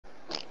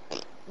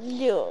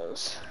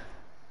Dios.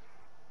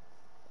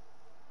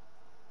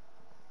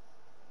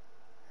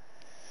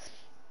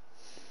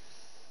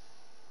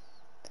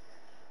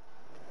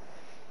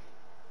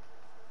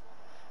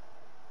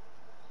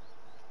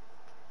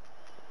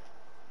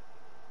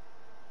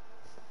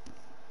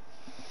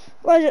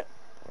 Elijah,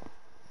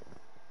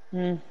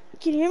 Hmm.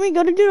 can you hear me?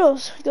 Go to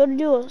Doodles. Go to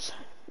Doodles.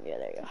 Yeah,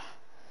 there you go.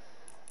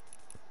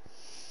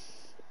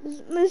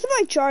 This is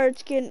my chart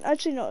skin.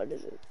 Actually, no, it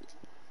isn't.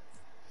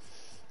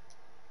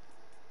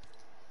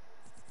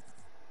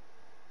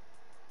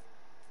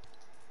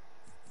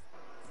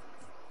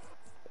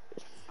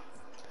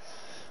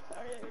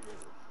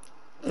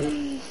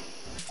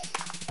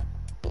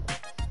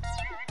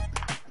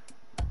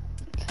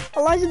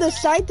 Elijah, the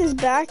scythe is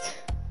back.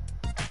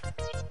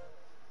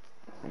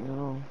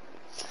 No.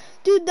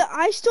 Dude, the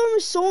ice storm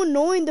is so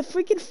annoying. The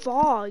freaking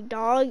fog,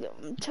 dog.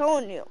 I'm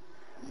telling you.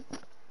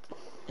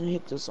 I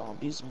hate the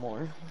zombies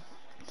more.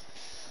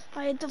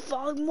 I hate the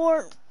fog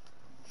more.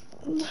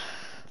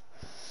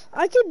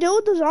 I can deal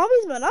with the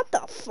zombies, but not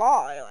the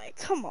fog. Like,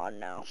 come on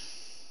now.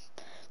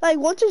 Like,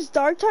 once it's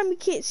dark time, you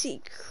can't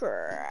see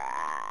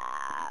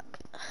crap.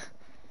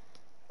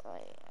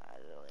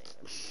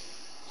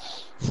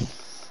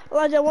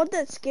 Elijah, I want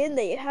that skin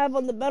that you have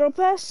on the Battle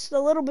Pass, the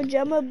little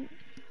pajama.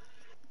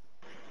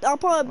 That'll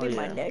probably be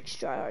my next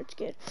tryhard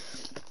skin.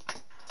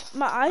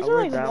 My eyes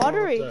are like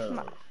watery.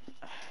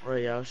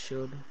 Royale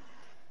shield.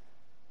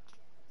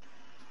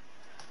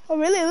 Oh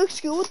really? It looks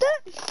good with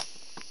that?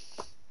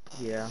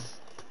 Yeah.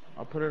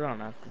 I'll put it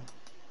on after.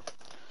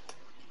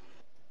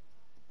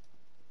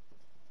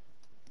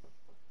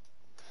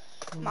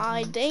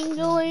 My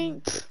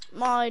dingling.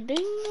 My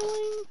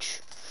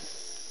dingling.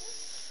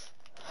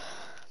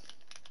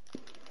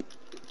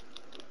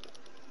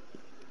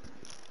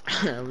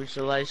 I wish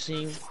I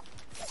seen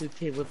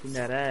 2K whipping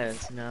that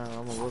ass. No,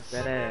 I'm gonna whip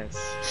that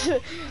ass.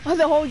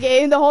 The whole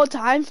game, the whole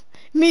time.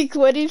 Me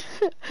quitting.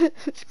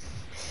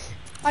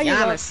 I give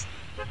up. Giannis.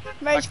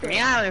 Rage quit.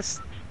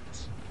 Giannis.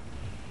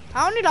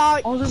 I don't need all.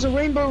 Oh, there's a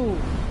rainbow.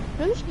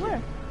 Really?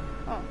 Where?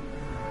 Oh.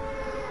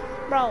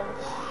 Bro.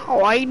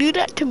 Why you do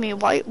that to me?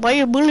 Why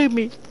you bully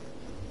me?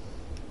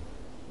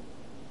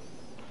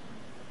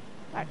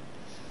 Yeah,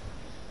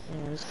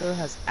 this girl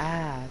has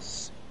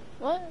ass.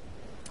 What?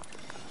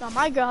 No,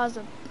 my girl has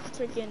a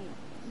freaking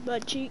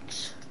butt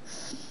cheeks.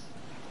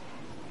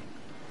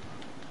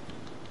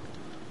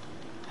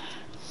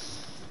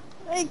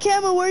 Hey,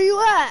 Camera, where you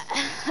at?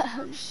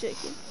 I'm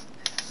shaking.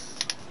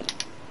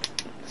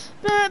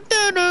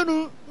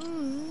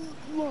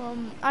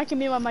 I can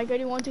mute my mic.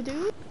 Ready? 1, 2, 3.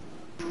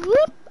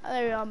 Whoop.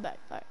 There we go. I'm back.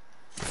 Alright.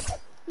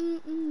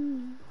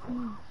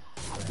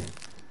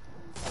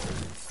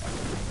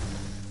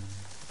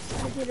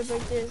 I need to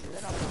break this. And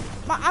then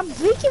I'm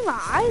blinking my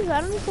eyes.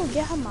 I don't even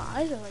get how my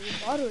eyes are like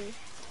watery.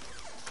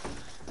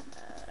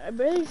 I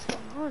barely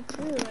spawned on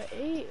too. Like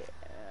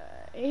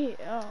 8.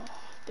 Oh,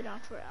 been on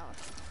for an hour.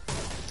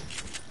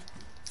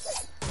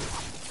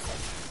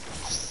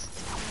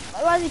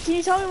 Elijah, can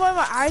you tell me why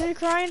my eyes are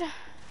crying?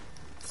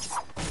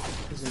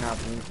 Is it not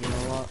blinking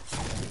a lot?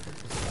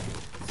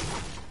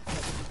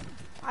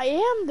 I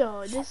am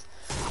though. This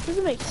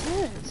doesn't make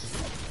sense.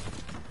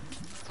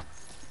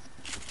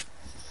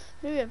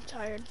 Maybe I'm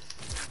tired.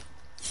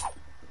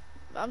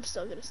 But I'm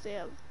still gonna stay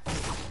up.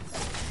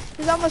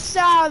 Cause I'm a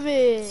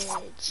savage.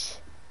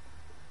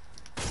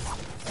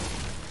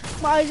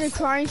 My eyes are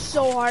crying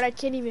so hard I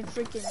can't even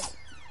freaking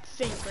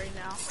think right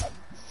now.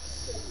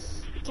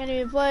 Can't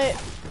even play it.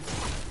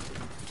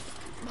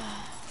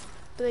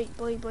 Blake.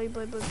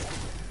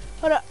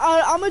 Hold on,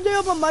 I'm gonna do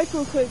up a mic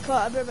real quick.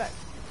 I'll be right back.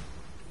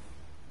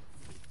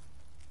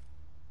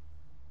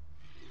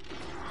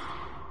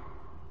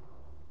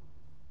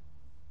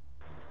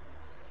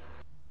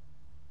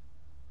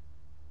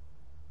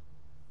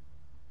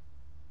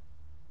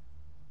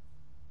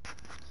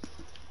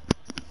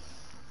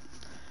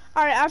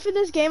 Alright, after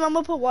this game, I'm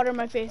gonna put water in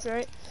my face,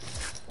 right?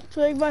 To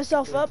wake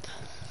myself up.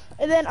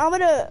 And then I'm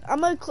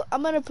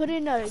gonna put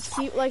in a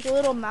cute, like a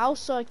little mouse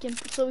so we can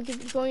go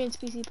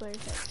against PC players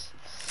next.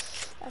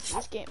 After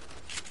this game.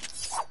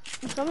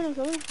 I'm coming.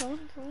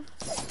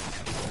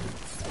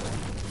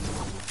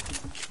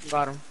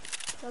 Got him.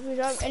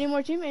 Job. Any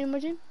more team? No.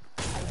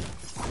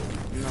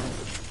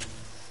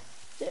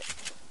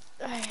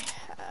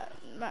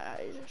 My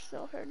eyes are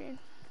still hurting.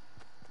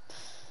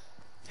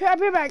 Here, I'll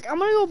be back. I'm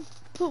gonna go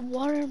put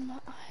water in my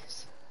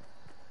eyes.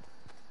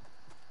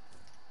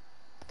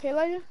 Okay,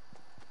 Elijah?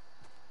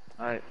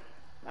 Alright.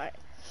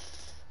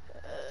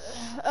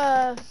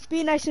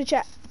 Be nice to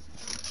chat.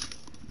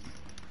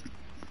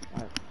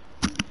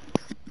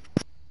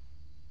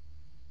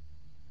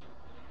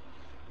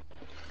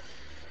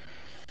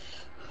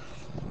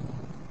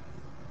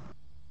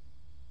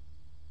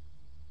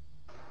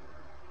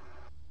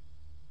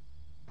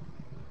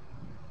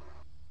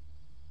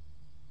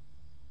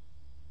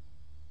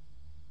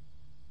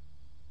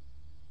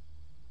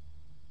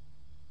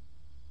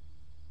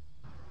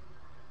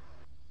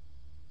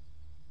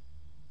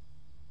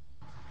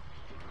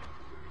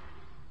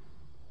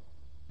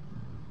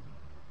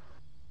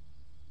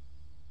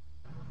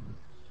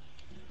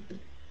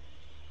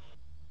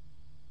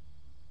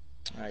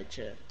 Alright,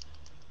 chat.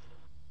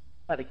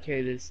 About to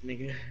carry this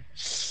nigga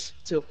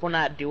to a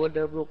Fortnite duo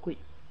dub real quick.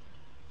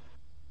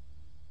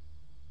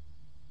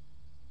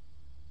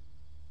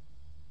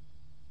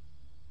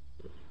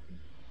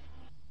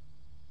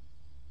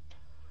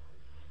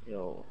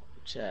 Yo,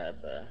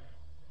 chat, bro.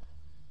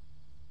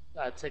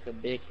 Gotta take a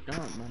big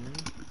dump, my man.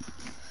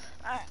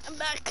 Alright, I'm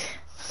back.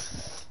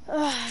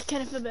 I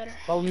kind of feel better.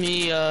 Follow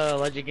me,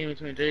 Legend Gaming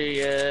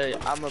 23.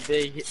 I'm a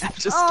big. I'm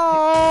just.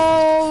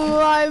 Oh,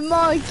 my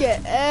monkey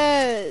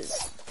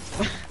ass.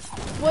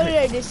 What did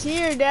I just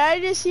hear? Did I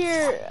just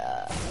hear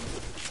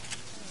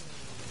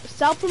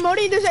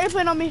self-promoting? There's an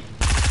airplane on me.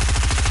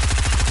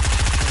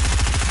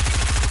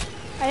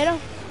 I hit him.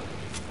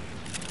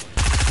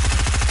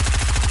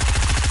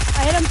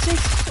 I hit him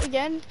 6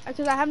 again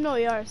because I have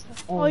no AR. So.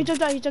 Oh, he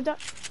jumped out. He jumped out.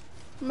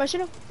 I'm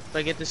rushing him. If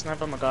I get this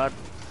snipe, oh my god.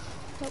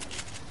 Nope.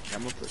 Yeah,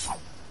 I'm gonna push.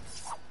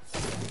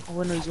 Oh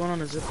wait, no, he's going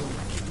on a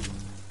zipline.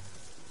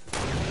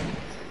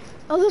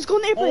 Oh, let's go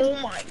on the airplane. Oh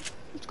my.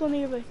 Let's go on the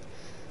airplane.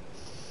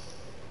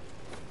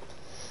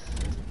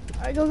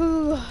 Alright, go, go,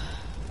 go, go.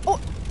 Oh!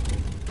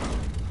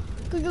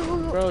 Go, go, go,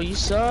 go. Bro, you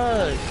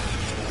suck.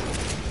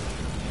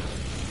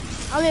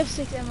 I only have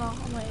 6 ammo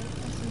on my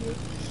SMG.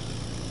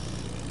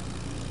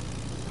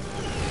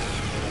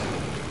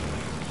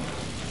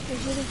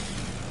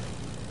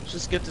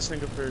 Just get this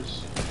nigga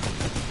first.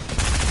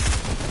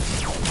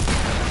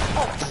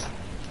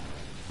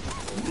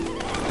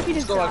 He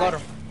just Let's go, I got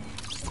died. him.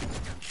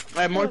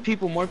 Alright, more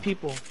people, more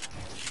people.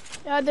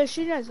 Yeah, they're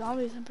shooting at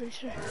zombies, I'm pretty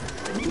sure.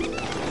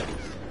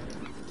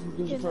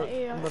 There's a In the truck. AR.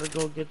 I'm about to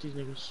go get these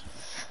niggas.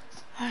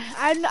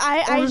 I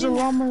Oh, there's a didn't...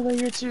 llama right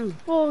here too.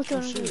 Oh, Oh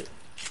okay. shit.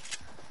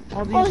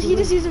 Oh, he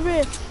just used a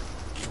rift.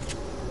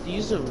 Did you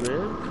use a rib?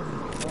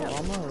 A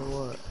llama or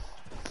what?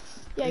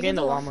 Yeah, I'm getting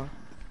the llama.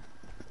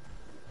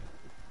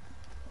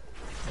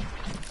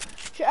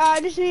 Sure,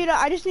 I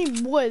just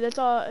need wood. That's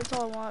all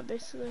I want,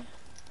 basically.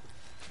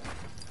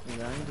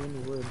 Yeah, I ain't doing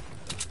the wood.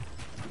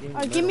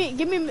 Give me.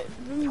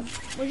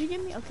 What'd you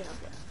give me? Okay.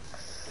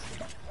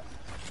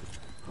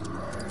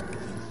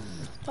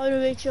 Probably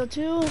make chill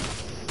too.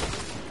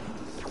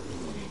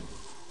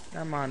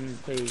 I'm on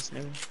face,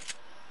 nigga.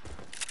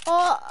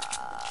 Oh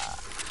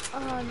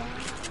no.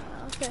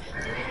 Okay.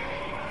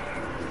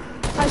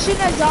 I'm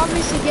shooting at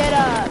zombies to get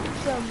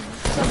some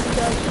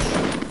guns.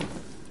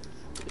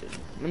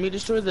 Let me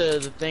destroy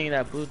the thing,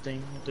 that blue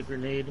thing with the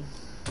grenade.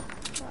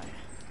 Sorry.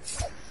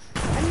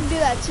 I need to do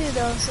that too,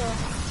 though. So.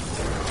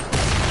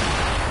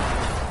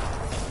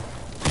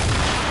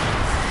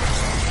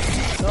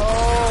 No,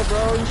 bro,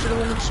 you should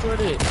have only destroyed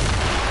it.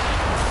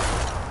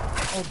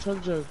 Oh,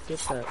 Chug Jug, get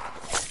that.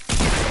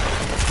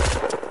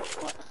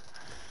 What?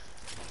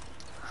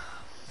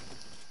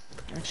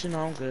 Actually, no,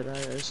 I'm good.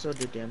 I still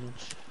did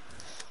damage.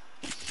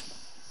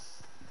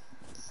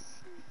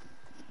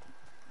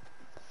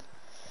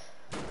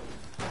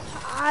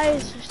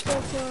 Eyes are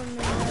still killing me,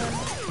 man.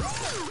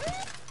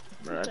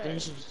 Bro, I think you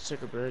should just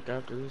take a break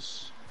after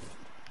this.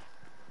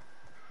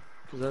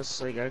 Cause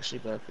that's like actually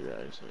bad for your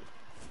eyes. Like,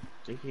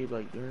 they keep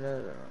like doing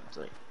that, it's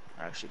like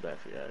actually bad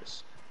for your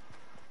eyes.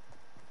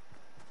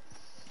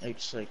 Like,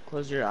 just like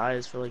close your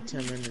eyes for like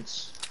 10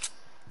 minutes.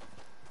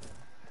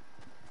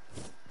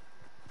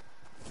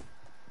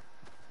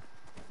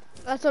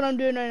 That's what I'm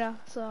doing right now.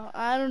 So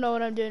I don't know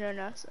what I'm doing right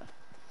now. So.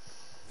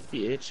 If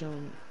you itch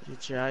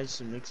your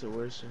eyes, it makes it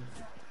worse.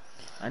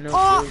 I know.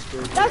 Oh, it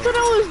feels good, that's what I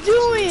was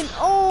doing.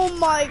 Oh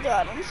my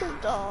god, I'm so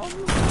dumb.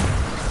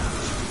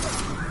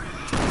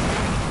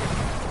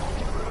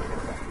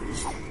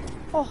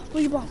 Oh,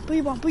 boogie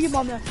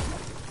bomb there.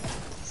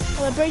 I'm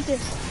gonna break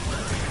this.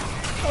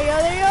 There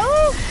you go.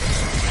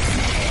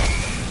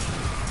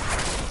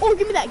 Oh,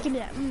 give me that. Give me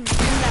that, baby.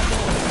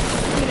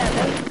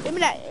 Give me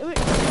that,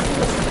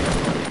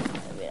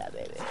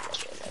 baby.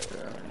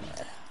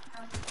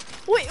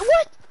 Wait,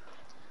 what?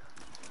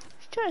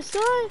 She's trying to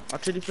slide. I'll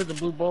trade you for the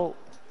blue bolt.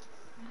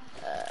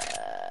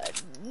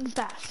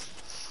 Fast.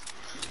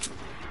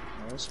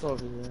 Let's go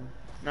over there.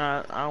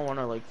 Nah, I don't want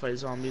to like fight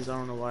zombies. I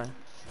don't know why. I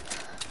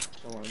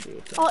don't want to do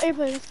it. Oh,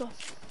 airplane, let's go.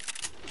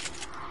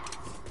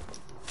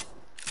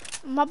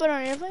 I'm hopping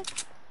on an airplane.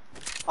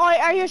 Oh,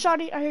 I hear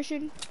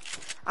shooting.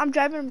 I'm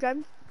driving.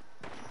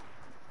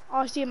 Oh,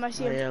 I see him. Oh,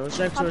 yeah, let's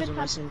drive towards him.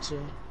 I see him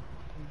too.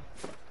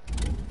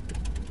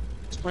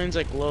 This plane's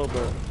like low,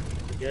 but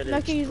forget it. I'm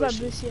not gonna use my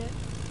boost yet.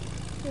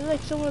 There's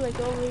like somewhere like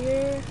over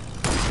here.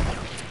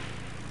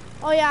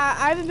 Oh yeah,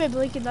 I haven't been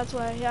blinking, that's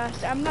why. Yeah,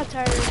 I'm not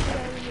tired.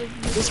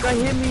 This guy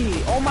hit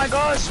me. Oh my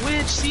god,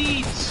 switch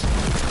seats.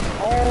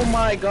 Oh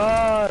my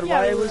god, Yeah,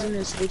 why wasn't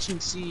it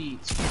switching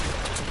seats?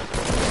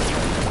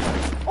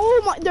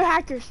 Oh my, they're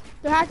hackers.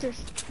 This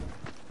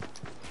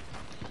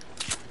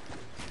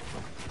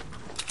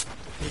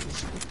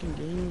fucking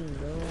game,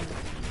 bro.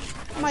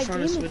 My I'm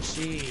trying to game switch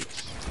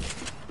seats.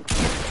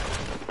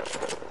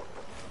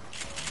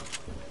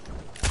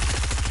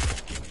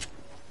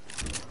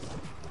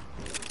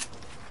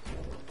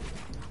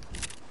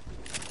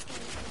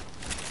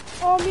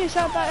 Oh, I'm being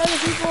shot by other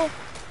people.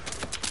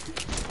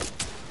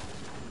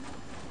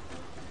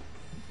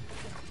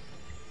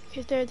 Okay,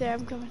 Okay, there,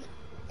 I'm coming.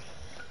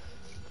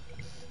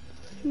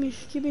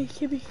 Give me.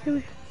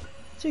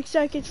 6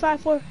 seconds,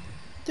 5, 4,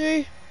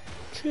 3,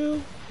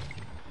 2.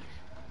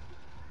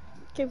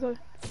 Keep going.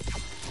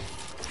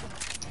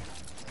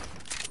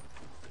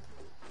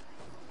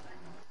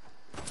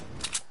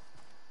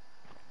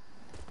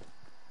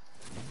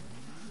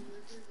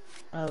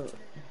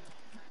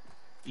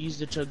 Use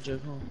the chug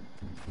jug,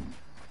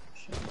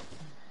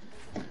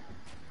 huh?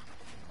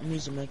 I'm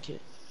using my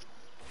kit.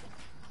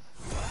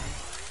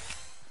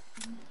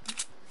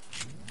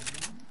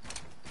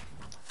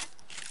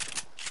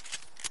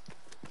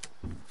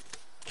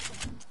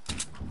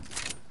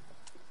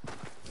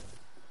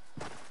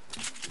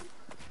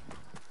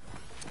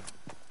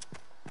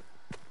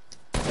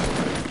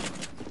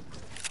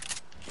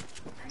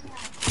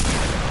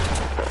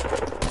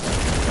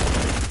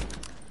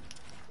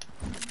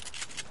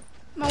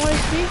 My 1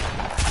 HP.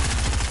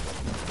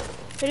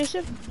 Finish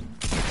him.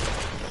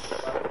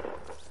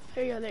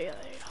 There you go.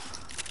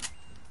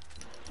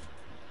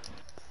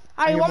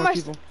 Alright, you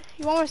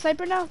want my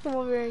sniper now? Come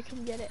over here,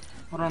 come get it.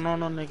 Hold on, no,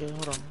 nigga,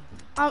 hold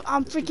on.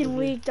 I'm freaking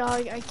weak,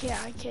 dog. I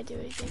can't do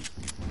anything.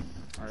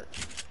 Alright.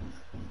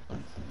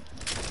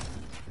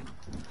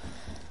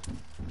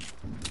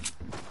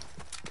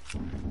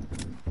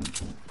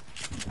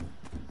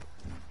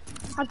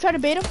 I'm trying to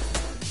bait him.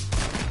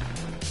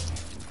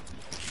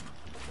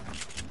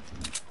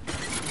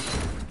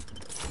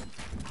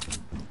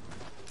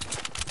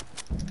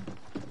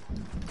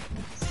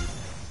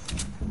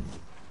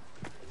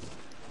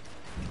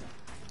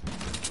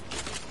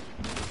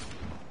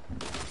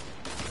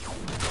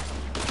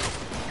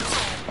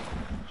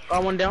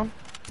 Got one down.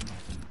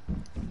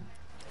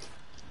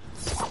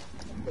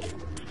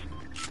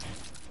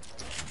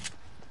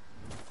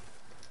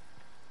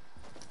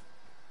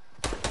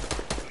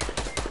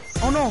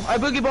 Oh no, I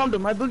boogie bombed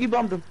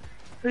him.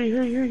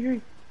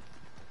 Hurry.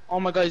 Oh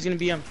my god, he's gonna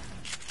be him.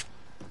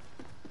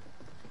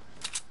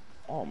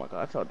 Oh my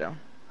god, I fell down.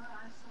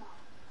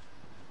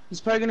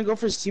 He's probably gonna go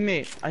for his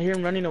teammate. I hear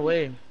him running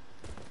away.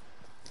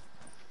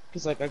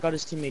 Cause like, I got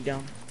his teammate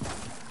down.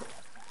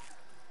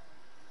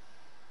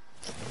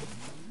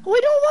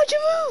 Wait, don't watch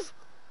him move!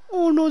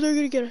 Oh no, they're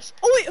gonna get us.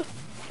 Oh wait!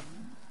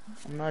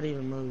 I'm not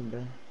even moving,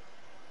 bro.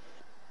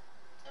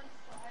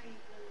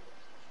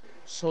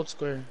 Hold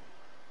square.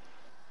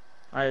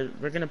 Alright,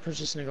 we're gonna push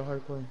this nigga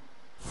hardcore.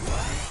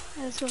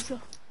 Yeah, let's go.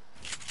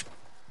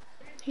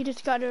 He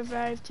just got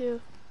revived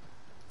too.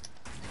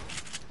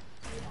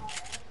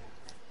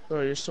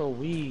 Bro, you're so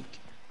weak.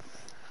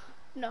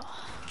 No.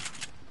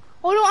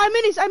 Oh no, I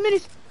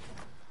minis.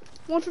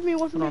 One for me.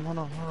 Hold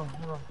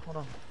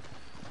on.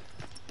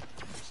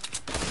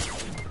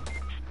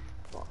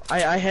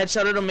 I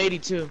headshotted him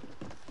 82.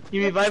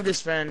 He revived his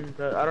friend,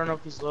 but I don't know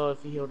if he's low,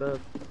 if he healed up.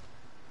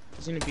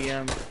 He's gonna be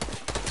him.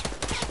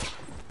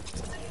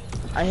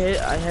 I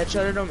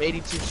headshotted him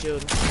 82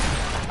 shield.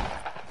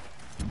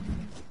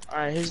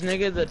 Alright, his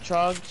nigga, the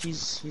Trog,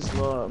 he's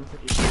low, I'm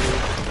pretty sure.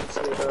 He's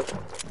healed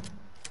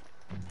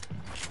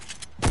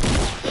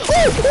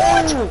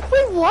up.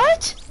 Oh,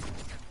 what?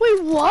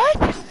 Wait, what?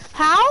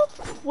 How?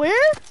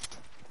 Where?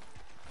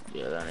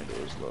 Yeah, that nigga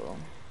was low.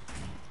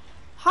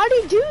 How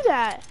did he do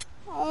that?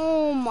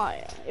 Oh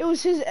my, it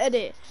was his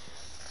edit.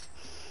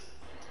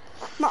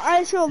 My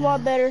eyes feel a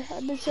lot better.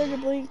 I've been starting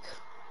to blink.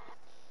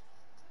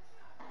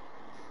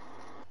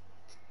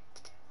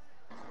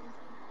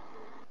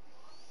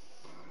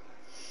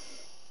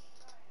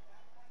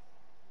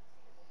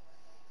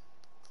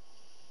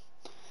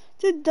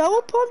 Dude,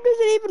 double pump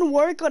doesn't even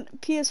work on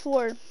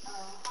PS4.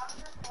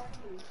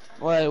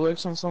 What, it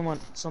works on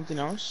something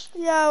else?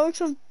 Yeah, it works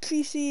on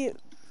PC.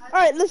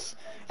 Alright,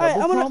 I'm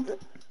gonna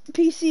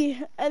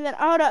PC, and then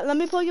hold on, let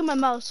me plug in my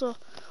mouse so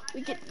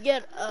we can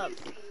get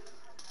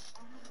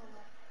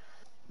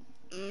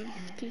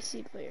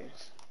PC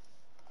players.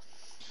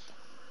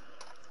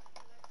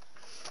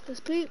 Cause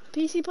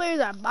PC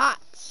players are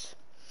bots.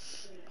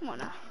 Come on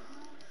now.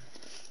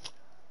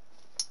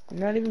 I'm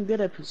not even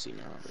good at PC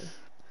now, bro.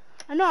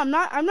 I know I'm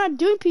not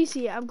doing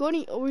PC. I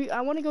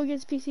want to go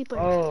against PC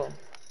players. Oh.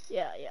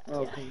 Yeah.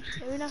 Okay.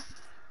 Maybe not.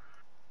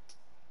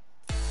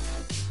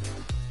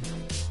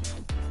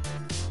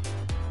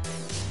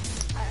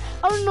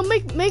 Oh no,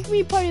 make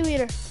me party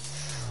leader.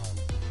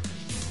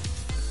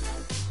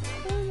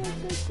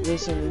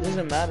 Listen, it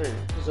doesn't matter,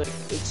 cause like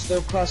it's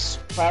still cross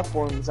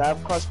platforms. I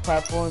have cross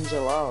platforms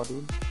allowed,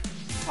 dude.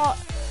 Oh,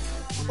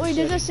 wait,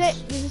 does it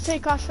say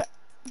cosplay?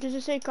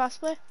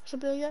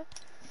 Something like that?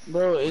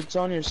 Bro, it's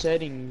on your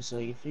settings.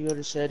 Like if you go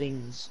to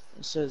settings,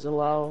 it says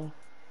allow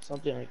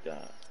something like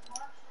that.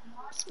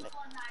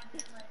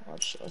 I'll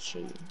show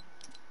you.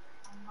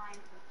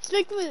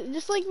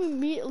 Just like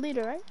me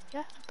leader, right?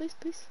 Yeah, please.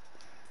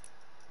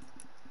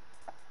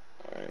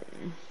 Alright.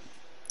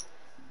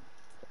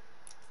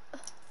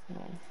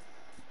 No.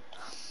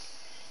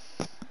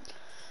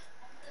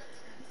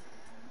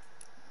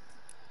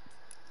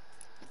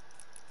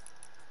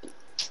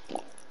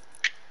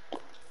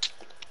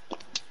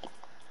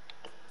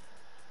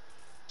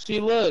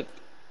 See, look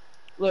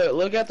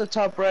at the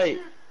top right.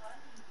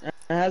 It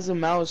has a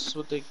mouse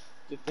with the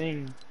the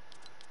thing.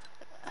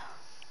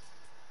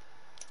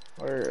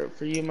 Or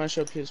for you, it might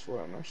show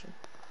PS4. I'm not sure.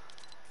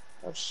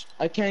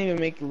 I can't even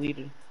make a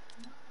leader.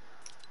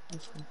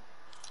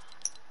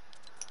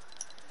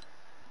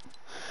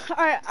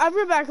 Alright, I'll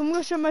be back. I'm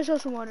gonna show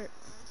myself some water.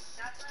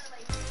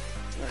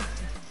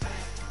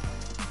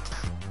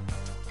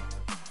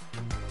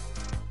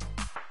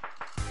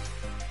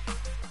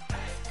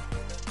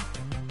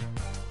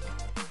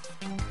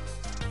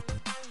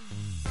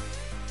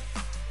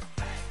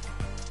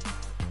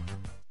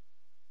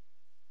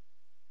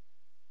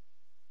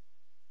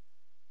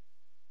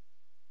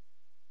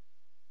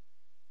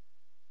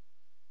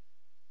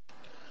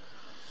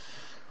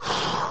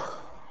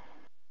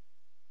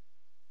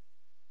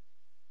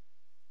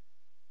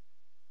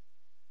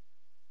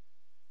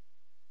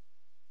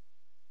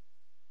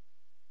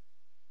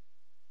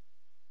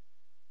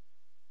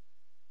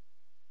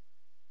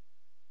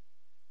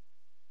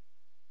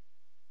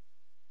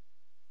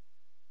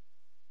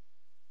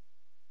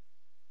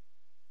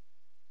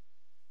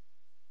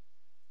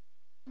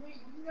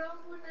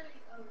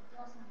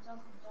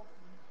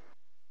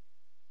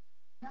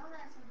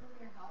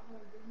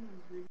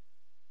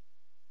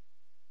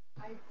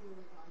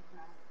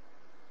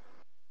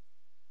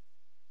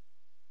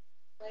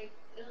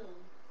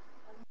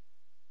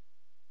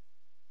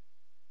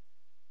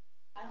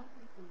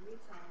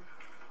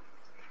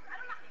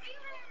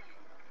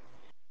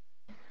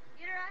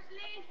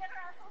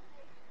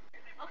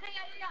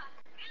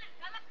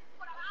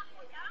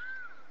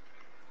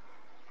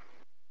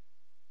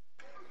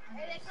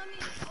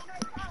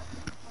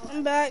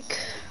 I'm back.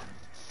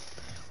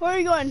 Where are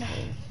you going?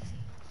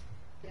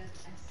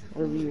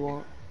 Whatever you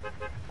want.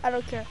 I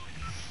don't care.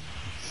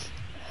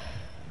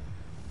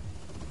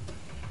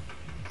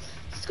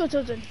 Let's go,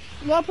 Tilton.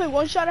 You wanna play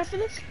one shot after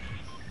this?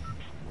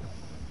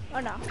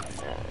 Or no?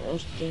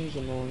 Those things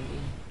annoying.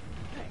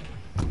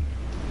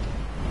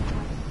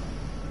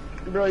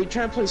 Bro, you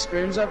trying to play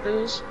scrims after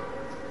this?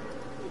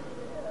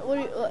 What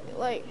do you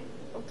like?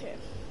 Okay.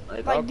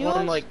 Like Like I'll call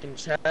them duos? like in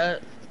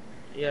chat.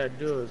 Yeah,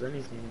 duos,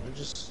 anything. We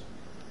just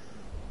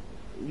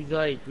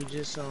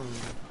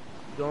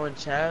go in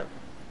chat.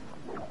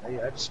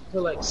 I just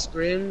put like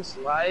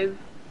scrims live,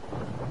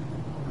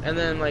 and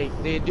then like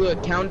they do a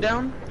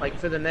countdown like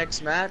for the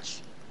next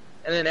match,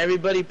 and then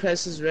everybody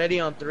presses ready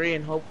on 3,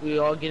 and hope we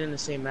all get in the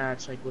same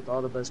match like with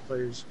all the best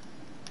players.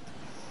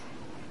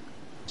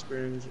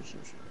 Scrims or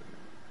some shit.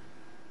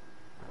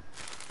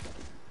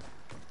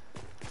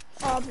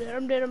 Oh,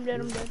 I'm dead.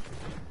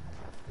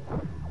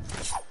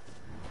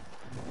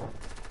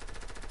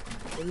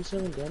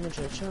 47 damage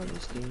headshot in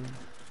this game.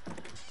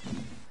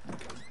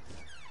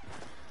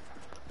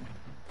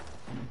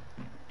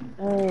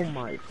 Oh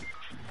my.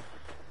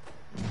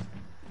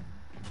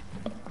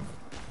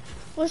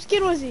 What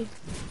skin was he?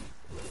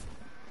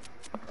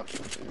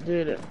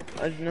 Dude,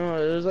 I know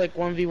it was like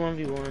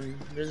 1v1v1.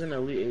 There's an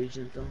elite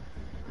agent though.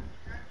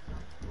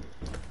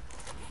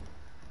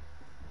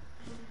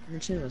 I'm gonna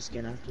change my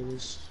skin after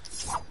this.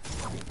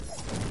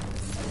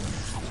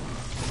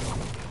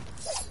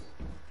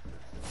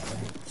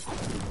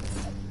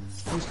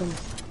 Who's coming?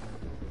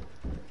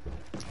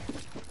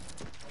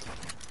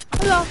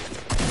 Hello.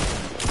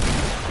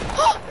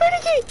 Oh,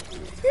 Renegade!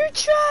 You're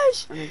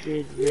trash!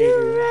 Renegade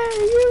You're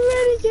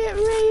Renegade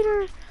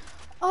Raider!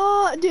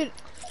 Oh, dude.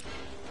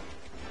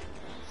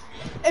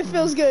 It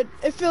feels good.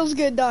 It feels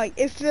good, dog.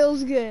 It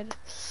feels good.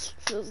 It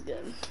feels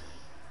good.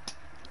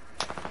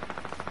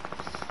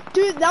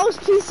 Dude, that was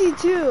PC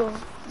too.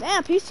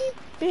 Man, PC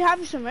be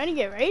having some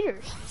Renegade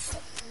Raiders.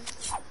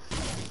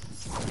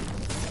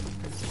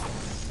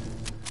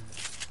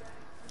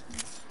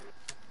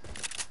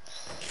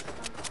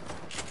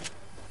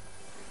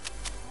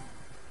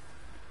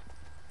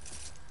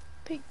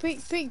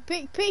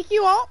 Peek.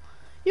 You won't.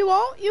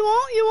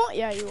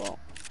 Yeah, you won't.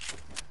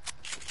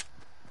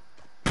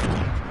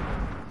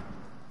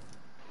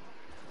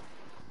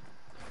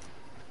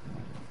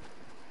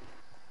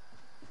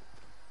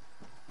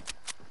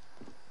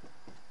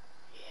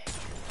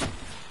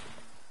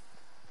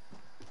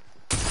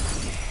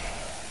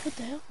 What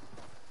the hell?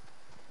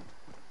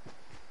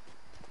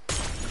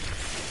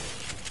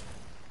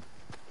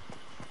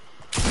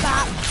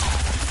 Stop.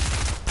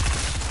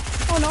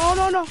 Oh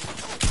no.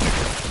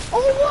 Oh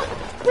what?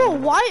 Bro,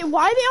 why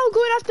are they all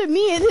going after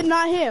me and then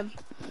not him?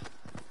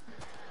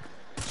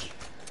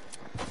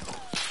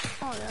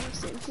 Oh, they're on the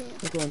same team.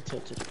 I'm going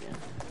tilted again.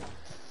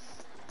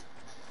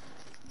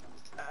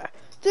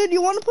 Dude,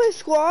 you want to play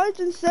squads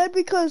instead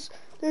because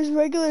there's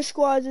regular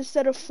squads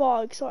instead of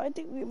fog, so I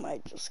think we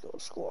might just go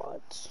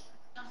squads.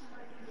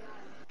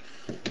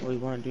 Oh, you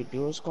want to do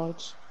duo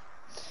squads?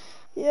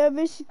 Yeah,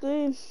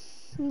 basically,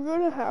 we're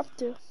gonna have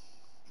to.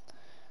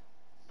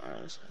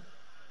 I'm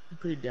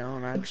pretty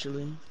down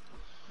actually.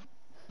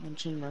 I'm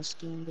changing my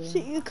skin, bro.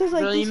 See, because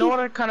like, you know what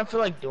I kind of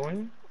feel like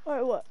doing?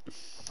 Or what?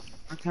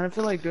 I kind of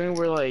feel like doing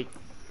where like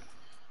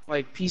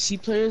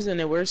PC players and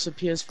it works for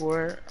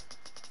PS4,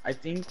 I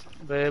think,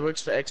 but it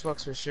works for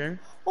Xbox for sure.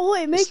 Oh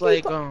wait, make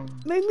me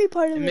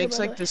part of it makes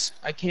like this.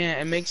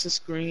 It makes the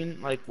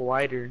screen like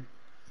wider.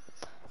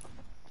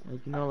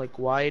 Like, you know, like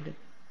wide.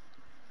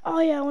 Oh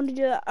yeah, I want to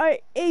do that. All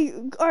right, hey,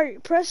 all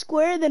right, press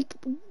square, and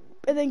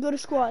then go to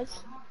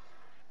squads.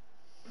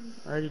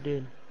 I already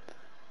did.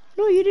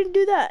 No, you didn't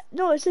do that.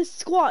 No, it says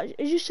squad.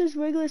 It just says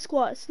regular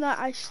squad. It's not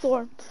Ice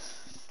Storm.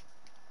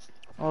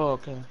 Oh,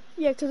 okay.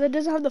 Yeah, because it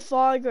doesn't have the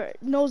fog or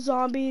no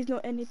zombies,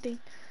 no anything.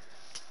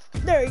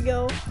 There you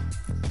go.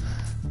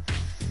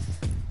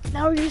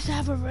 Now we just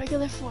have a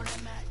regular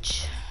Fortnite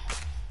match.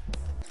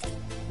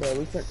 Yeah,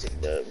 we can't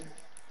take that.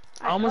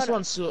 I almost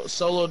want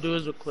solo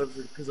duos with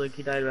Clifford because like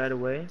he died right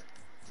away.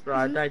 Bro,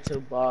 I died to a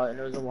bot and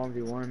it was a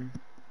 1v1.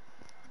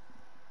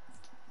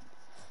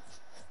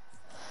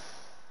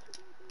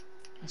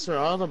 I swear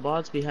all the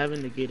bots be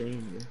having to get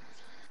in.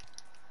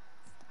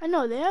 I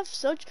know they have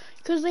such,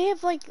 cause they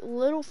have like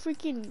little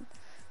freaking,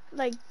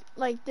 like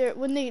they're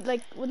when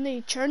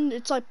they turn,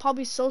 it's like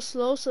probably so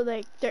slow, so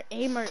like their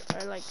aim are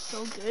like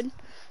so good.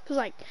 Cause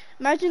like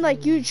imagine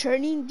like you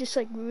churning just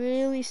like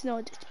really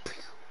slow. Just pew,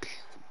 pew,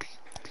 pew,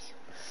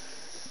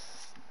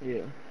 pew.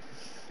 Yeah.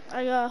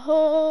 I got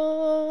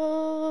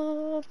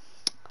hope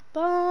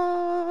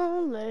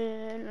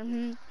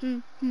ballin'.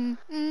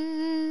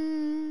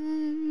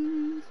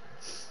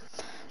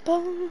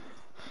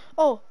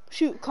 Oh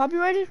shoot,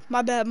 copyrighted?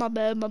 My bad.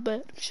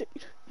 Shit.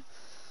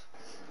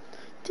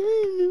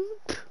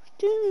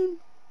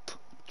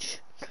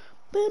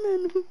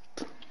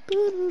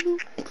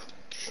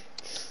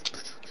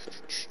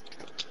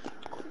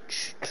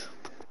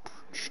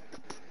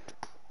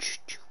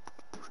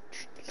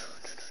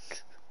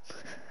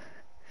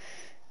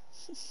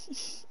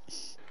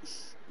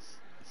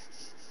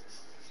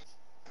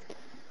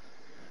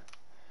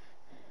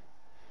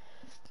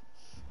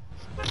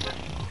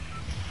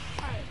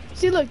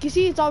 See, look, you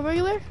see it's all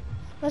regular?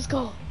 Let's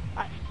go.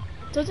 Alright,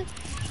 does it?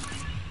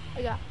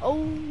 I got,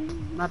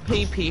 My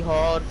PP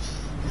hard.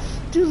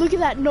 Dude, look at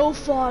that, no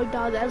fog,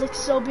 dog. That looks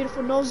so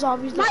beautiful. No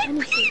zombies, no anything.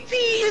 My PP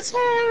is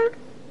hard.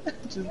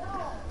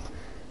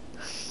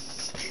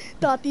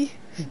 Dotty.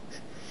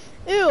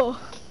 Ew.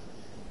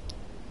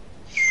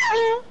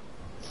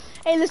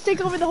 Hey, let's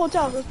take over the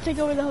hotels. Let's take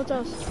over the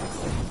hotels.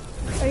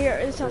 Right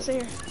here, this house,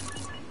 right here.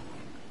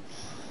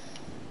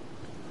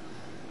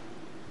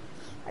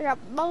 I got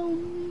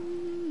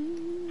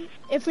boom.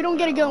 If we don't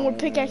get a gun, we're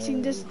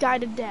pickaxing this guy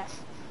to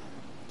death.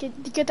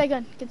 Get that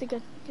gun. Get the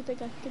gun. Get the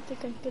gun. Get the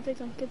gun. Get the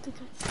gun. Get the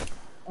gun.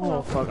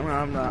 Oh fuck!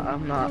 I'm not.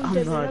 I'm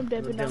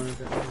dead now.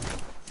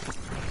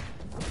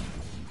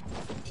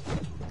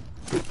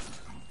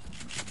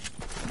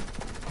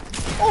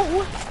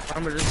 Oh!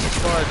 I'm just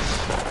squads.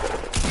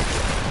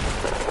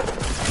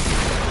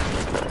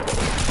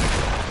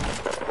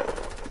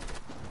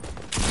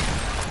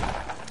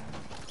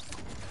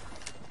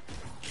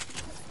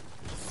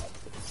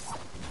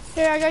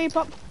 Here, I got you,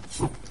 pump.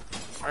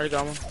 I already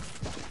got one.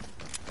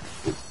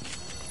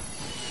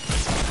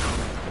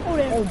 Oh,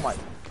 damn. Oh my.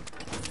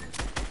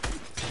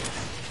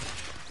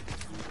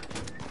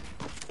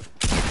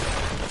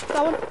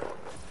 Got one.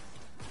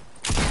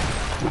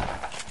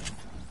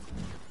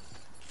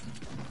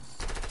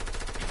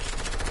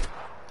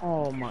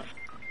 Oh my.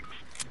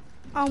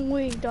 I'm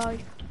weak, dog.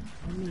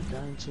 I'm gonna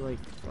die into like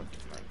fucking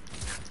like.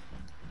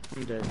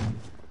 I'm dead.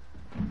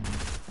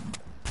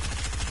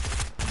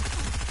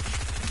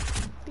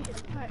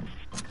 Alright.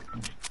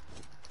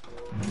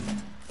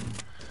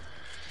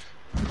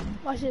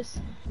 Watch this.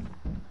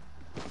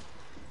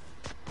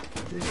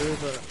 What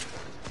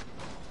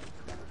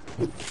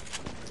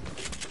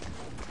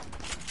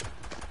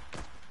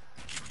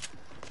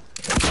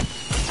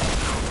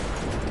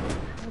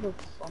the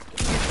fuck?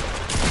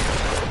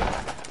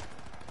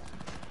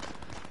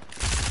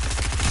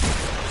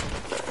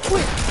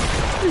 Wait,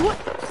 what?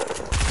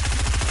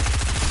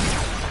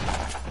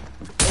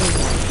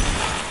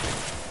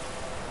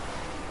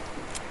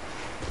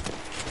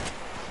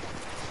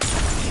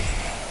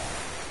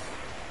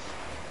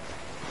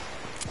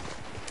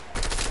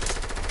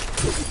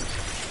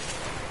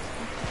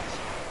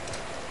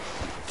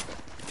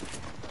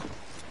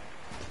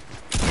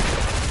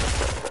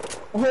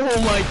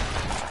 Oh my!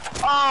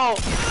 Oh!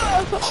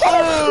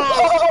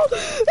 Oh!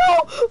 No!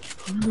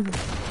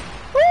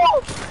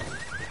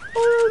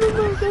 Oh no!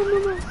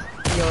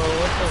 Yo,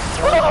 what the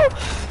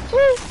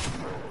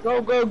fuck?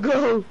 Go, go,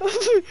 go!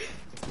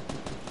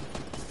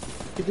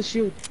 Get the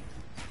shield.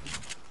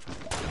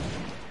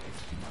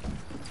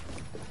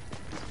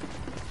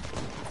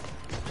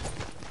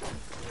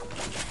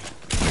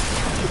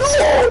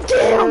 Oh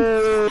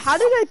damn! How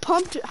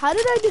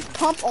did I just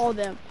pump all of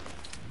them?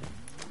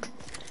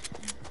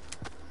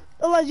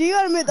 Elijah, you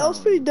gotta admit, that was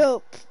pretty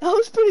dope. That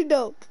was pretty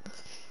dope.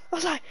 I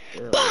was like,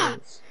 bah!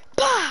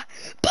 Bah!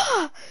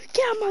 Bah!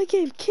 Get out of my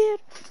game,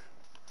 kid!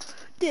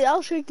 Dude, that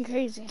was freaking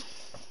crazy.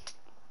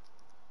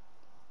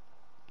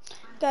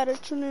 Gotta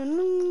turn in.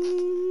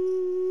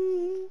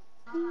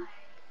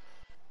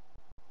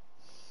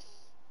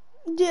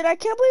 Dude, I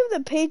can't believe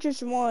the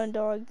Patriots won,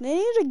 dog. They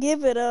need to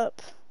give it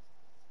up.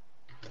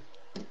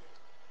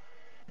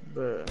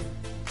 Bruh.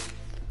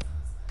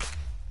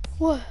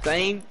 What?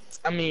 Thanks.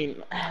 I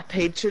mean,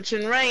 Patriots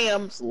and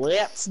Rams.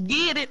 Let's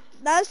get it.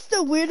 That's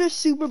the weirdest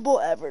Super Bowl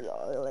ever,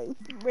 though. Like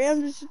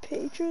Rams versus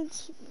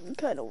Patriots,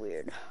 kind of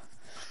weird.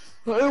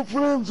 I hope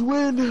Rams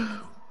win.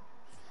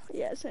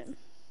 Yeah, same.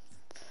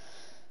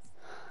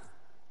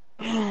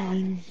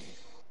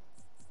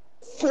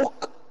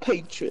 Fuck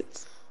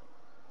Patriots.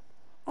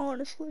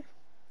 Honestly,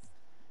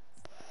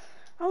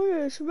 I'm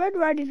gonna use Red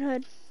Riding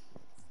Hood.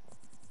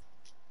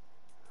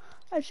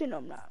 Actually, no,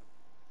 I'm not.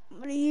 I'm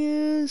gonna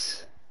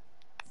use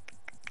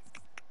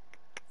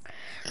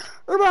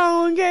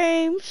LeBron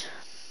James.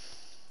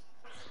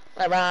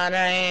 LeBron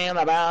James,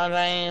 LeBron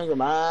James,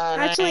 LeBron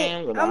Actually,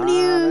 James, I'm gonna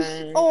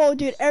use. Oh,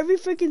 dude, every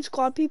freaking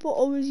squad people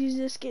always use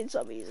this skin, so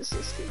I'm gonna use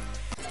this skin.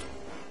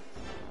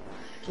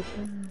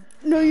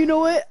 No, you know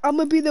what? I'm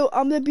gonna be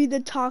the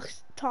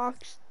toss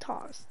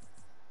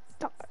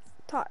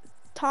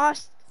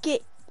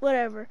get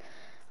whatever.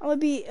 I'm gonna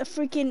be a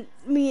freaking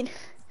mean.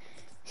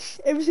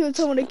 Every single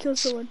time when I kill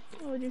someone,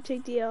 I would you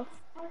take the L.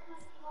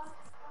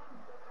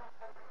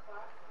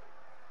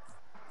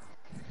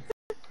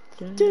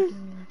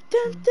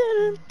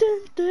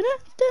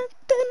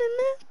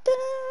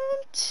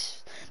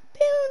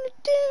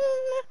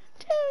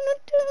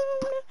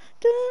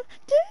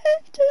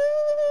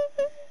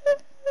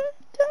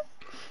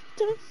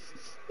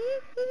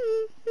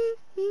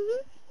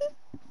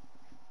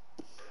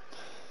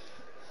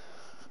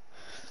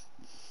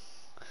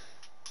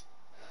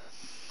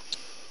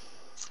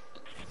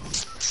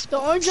 The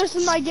orange just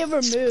might get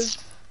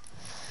removed.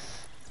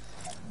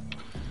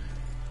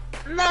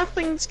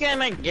 Nothing's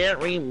gonna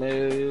get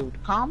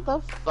removed. Calm the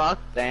fuck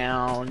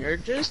down. You're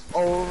just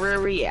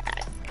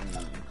overreacting.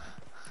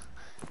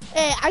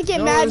 Hey, I get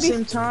No, mad. at the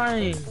same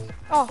time.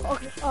 Oh,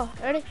 okay. Oh,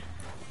 ready?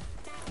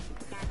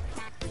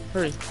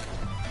 Hurry.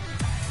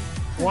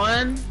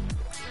 1,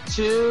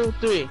 2,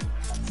 3.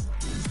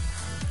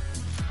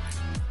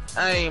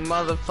 Hey,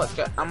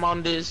 motherfucker, I'm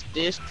on this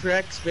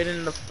track,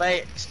 spitting the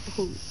facts.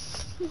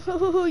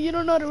 You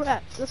don't know the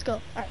rap. Let's go.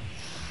 Alright.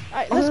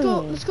 Alright, let's go.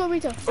 Let's go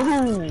retail.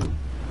 Ooh.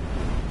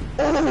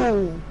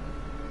 Ooh.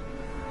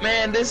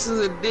 Man, this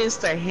is a diss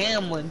to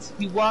Hamlin's.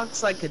 He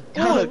walks like a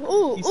duck.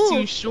 He's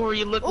too short.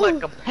 You look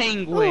like a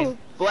penguin.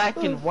 Black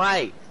and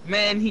white.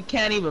 Man, he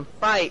can't even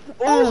fight.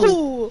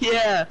 Ooh.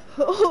 Yeah.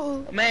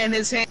 Man,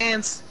 his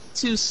hands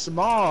too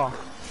small.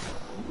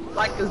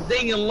 Like a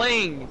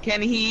ding-a-ling.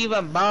 Can he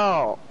even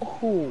ball?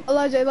 Ooh.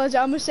 Elijah, I'm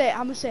gonna say,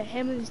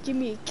 Hamlin's give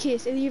me a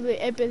kiss, and he'll be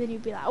and then he'll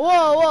be like,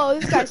 whoa,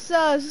 this guy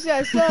sucks,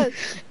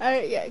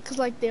 Alright, yeah, cause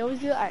like they always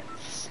do. Alright,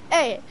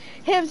 hey,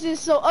 Ham's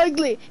is so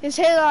ugly. His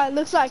hairline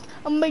looks like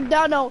a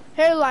McDonald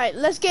hairline.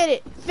 Let's get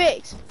it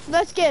fixed.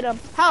 Let's get him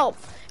help.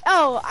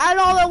 Oh, and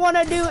all I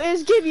wanna do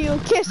is give you a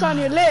kiss on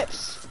your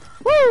lips.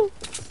 Woo!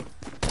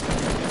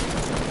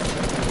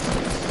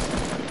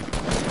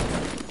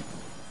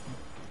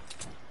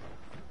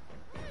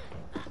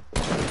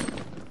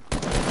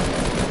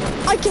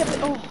 I can't.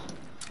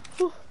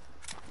 Oh.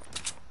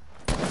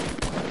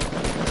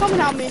 Come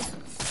and help me.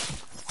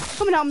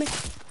 Come and help me.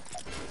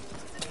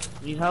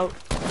 Need help?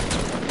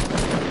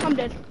 I'm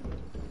dead.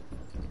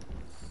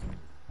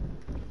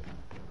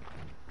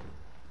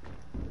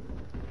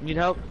 Need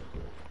help?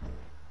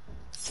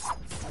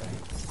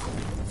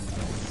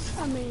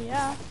 I mean,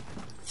 yeah.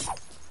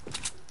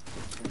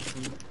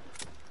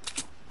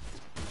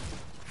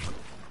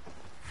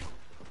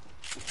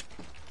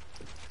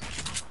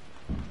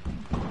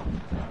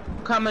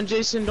 Come on,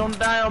 Jason, don't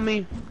die on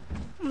me.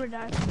 I'm gonna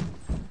die.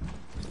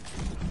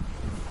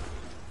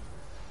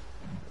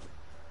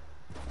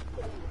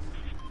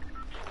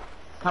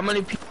 How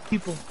many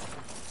people?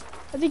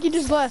 I think he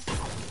just left.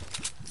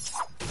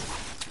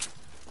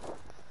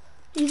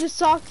 He's a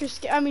soccer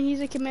skin. I mean,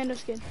 he's a commando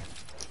skin.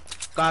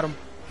 Got him.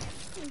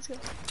 Let's go.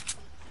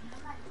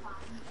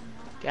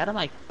 Get him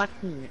like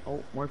fucking.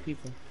 Oh, more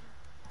people.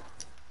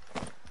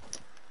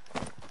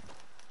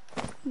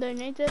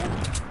 Donate it.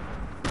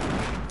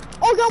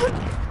 Oh, got one.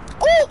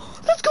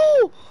 Oh, let's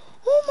go.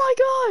 Oh my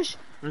gosh.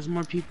 There's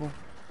more people.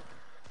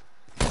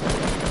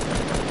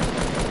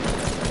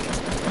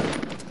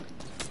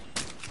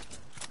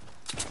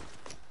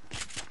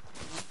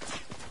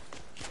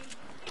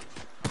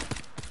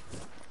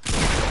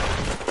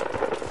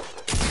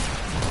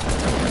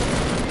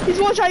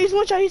 He's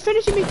one shot, he's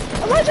finishing me.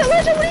 Elijah,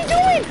 what are you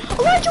doing?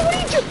 Elijah,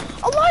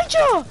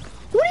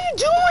 what are you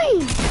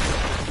doing?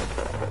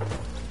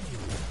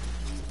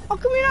 How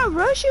come you're not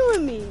rushing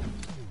with me?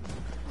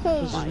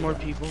 Oh There's more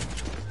people.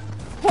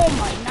 Oh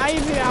my, now you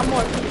got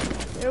more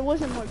people. There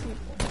wasn't more people.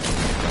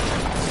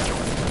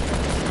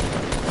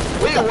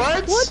 Wait,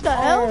 what? What the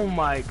hell? Oh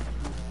my.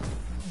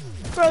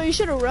 Bro, you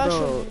should have rushed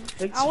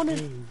with me.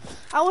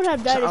 I would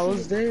have died if I you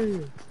was there.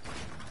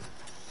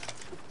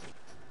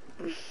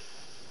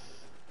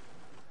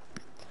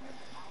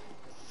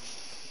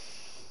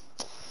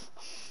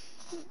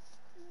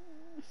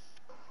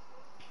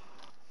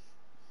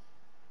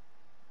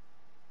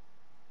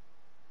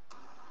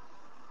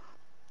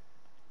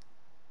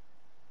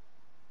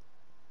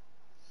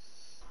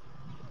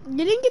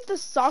 You didn't get the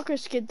soccer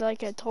skin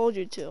like I told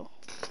you to.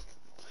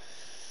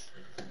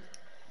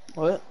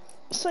 What?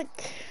 It's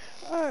like,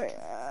 alright,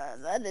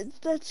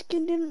 that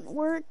skin didn't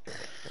work.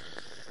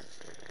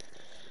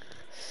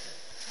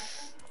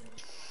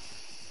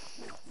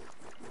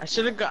 I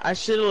should have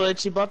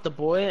let you bought the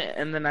boy,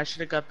 and then I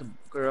should have got the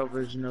girl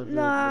version of the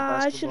Nah,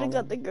 I should basketball have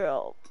got the one.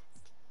 girl.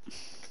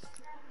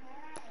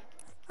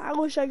 I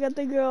wish I got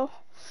the girl.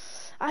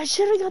 I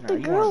should have got No,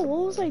 the you wanted girl. the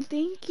What was boy. I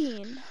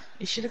thinking?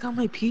 You should have got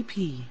my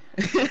PP.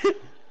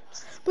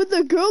 But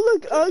the girl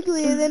looked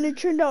ugly, and then it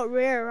turned out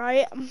rare,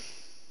 right?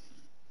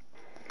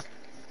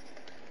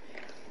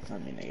 I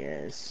mean, I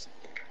guess.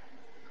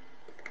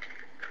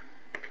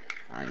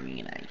 I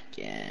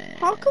guess.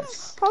 How come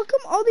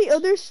all the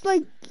others,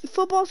 like,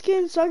 football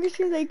skins, soccer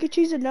skins, they could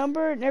choose a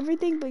number and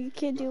everything, but you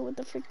can't do it with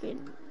the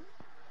freaking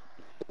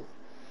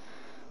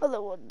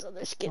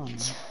other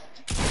skins?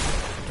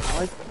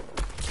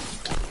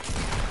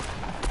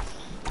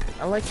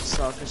 I like the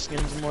soccer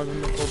skins more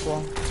than the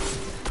football.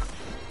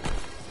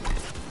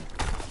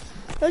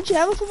 Don't you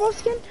have a football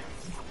skin?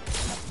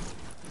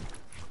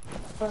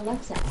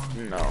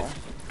 No.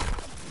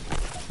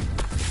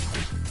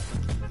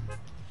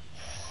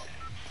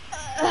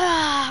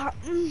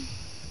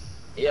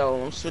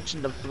 Yo, I'm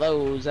switching the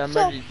flows. I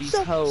murdered these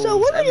hoes so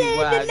who everywhere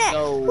landed I that?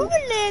 go. Who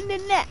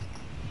landed that?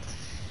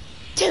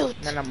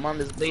 Dude. Man, I'm on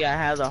this beat. I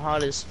have the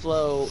hardest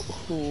flow.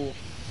 Ooh.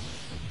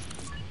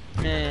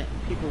 Man,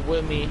 people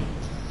with me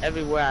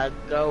everywhere I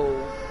go.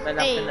 Man,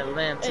 I'm in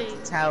Atlanta, the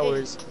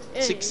towers.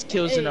 6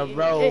 kills in a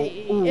row.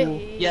 Ooh,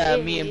 yeah,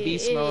 me and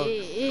Beast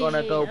Mode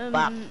gonna go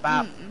bop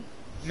bop.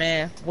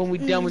 Man, when we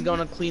done, we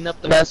gonna clean up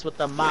the mess with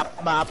the mop.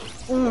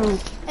 Ooh.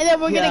 And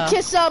then we're gonna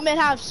kiss them and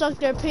have suck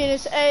their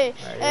penis. Hey,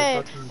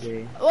 hey.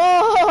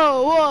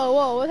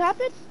 Whoa, what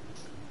happened?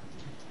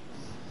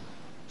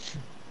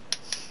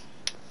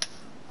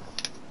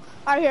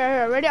 Alright,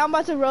 here, ready? I'm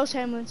about to roast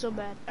Hamlin so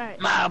bad. Alright.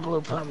 My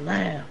blueprint,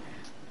 man.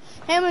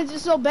 Hamlin's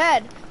just so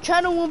bad.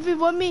 Trying to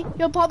 1v1 me,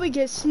 he'll probably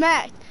get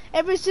smacked.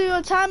 Every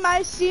single time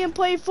I see him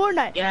play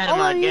Fortnite,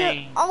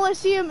 all I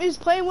see him is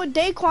playing with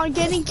Daquan,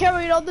 getting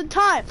carried all the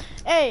time.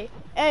 Hey.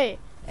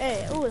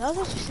 Ooh, that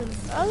was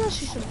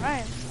actually some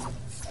rhyme.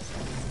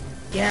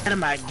 Get out of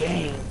my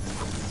game.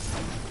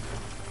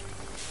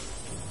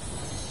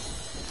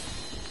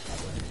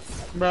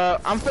 Bro,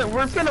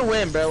 we're finna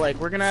win, bro. Like,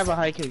 we're gonna have a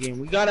high kill game.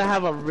 We gotta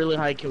have a really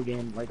high kill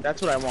game. Like, that's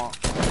what I want.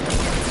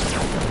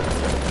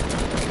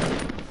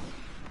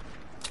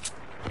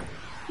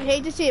 You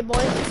hate to see it,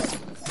 boys.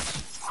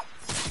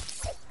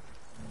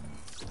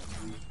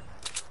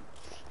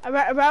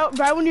 Right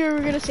when you were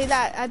gonna say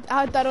that,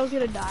 I thought I was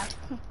gonna die.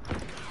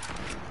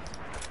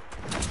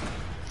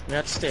 We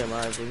have to stay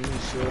alive, dude. We need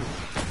to shield.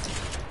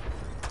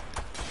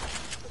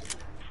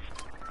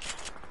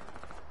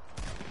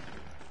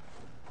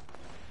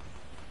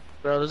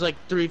 Bro, there's like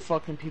 3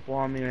 fucking people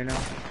on me right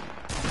now.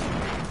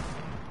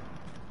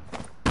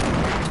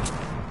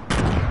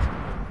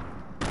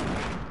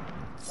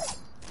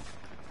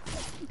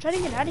 I'm trying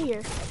to get out of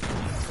here.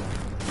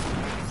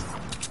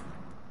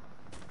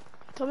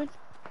 Coming.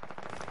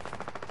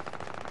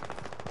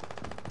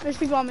 There's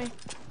people on me.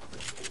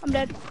 I'm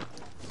dead.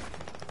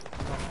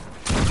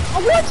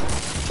 Oh, what?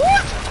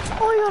 What?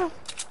 Oh, I got him.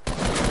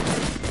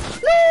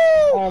 No!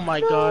 Oh my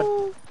god.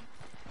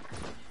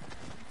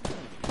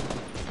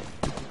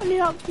 I need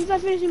help. He's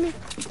not finishing me.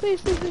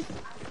 Please.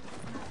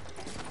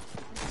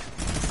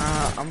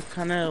 I'm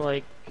kinda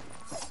like...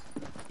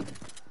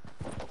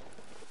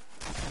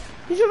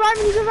 He's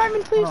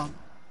reviving, please.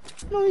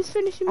 No, he's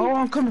finishing me. Oh,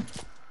 I'm coming.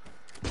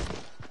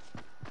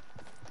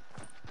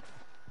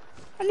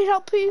 I need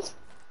help, please.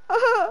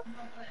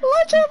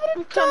 Watch out for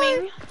the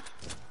coming.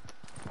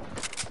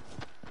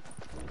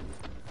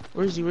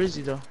 Where is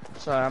he though?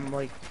 Sorry, I'm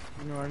like,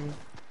 you know what I mean?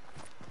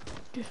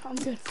 Dude, I'm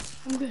good.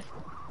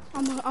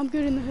 I'm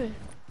good in the hood.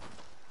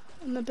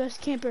 I'm the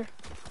best camper.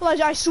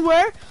 Elijah, I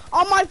swear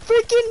on my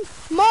freaking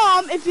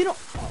mom, if you don't.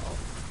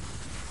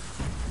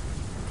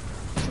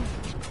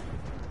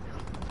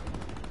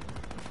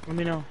 Let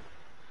me know.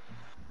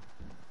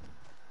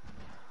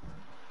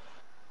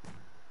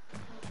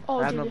 Oh,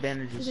 I have dude, no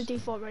bandages. there's a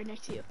default right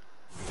next to you.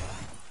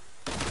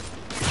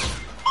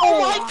 Oh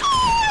my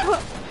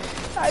god!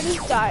 I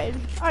just died.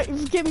 Alright,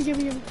 give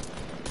me.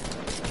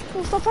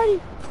 Oh, stop fighting.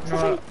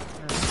 No.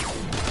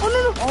 Oh,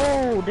 no.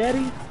 Oh,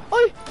 daddy.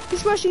 Oh,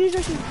 he's rushing. He's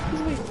waiting.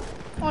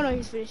 Oh, no,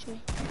 he's finished me.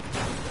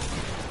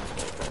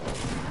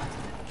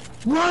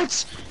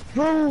 What?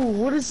 Bro,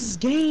 what is this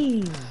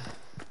game?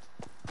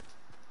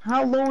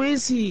 How low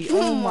is he?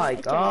 Oh my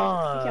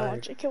god.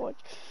 I can't watch.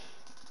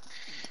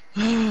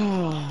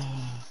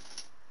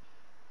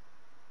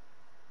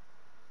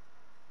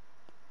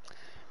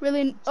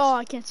 Really? Oh,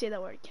 I can't say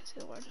that word.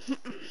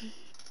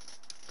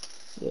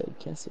 Yeah, you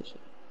can't say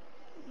shit.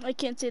 I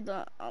can't say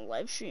that on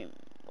live stream,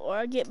 or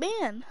I get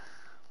banned.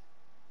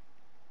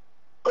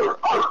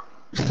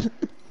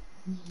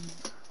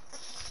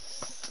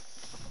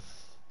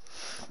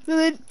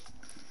 Really,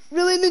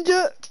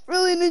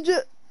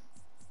 ninja.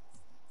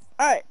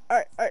 Alright.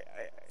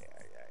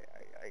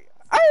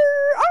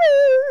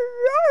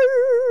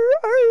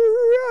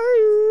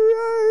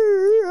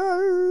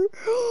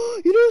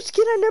 You know,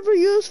 skin I never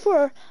used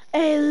for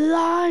a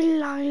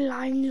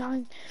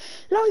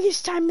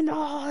longest time in the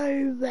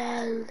whole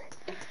world.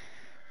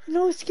 You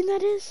know what skin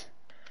that is?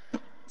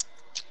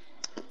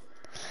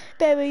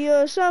 Baby,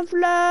 you're a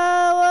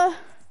sunflower.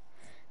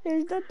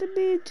 There's not to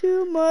be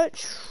too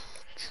much.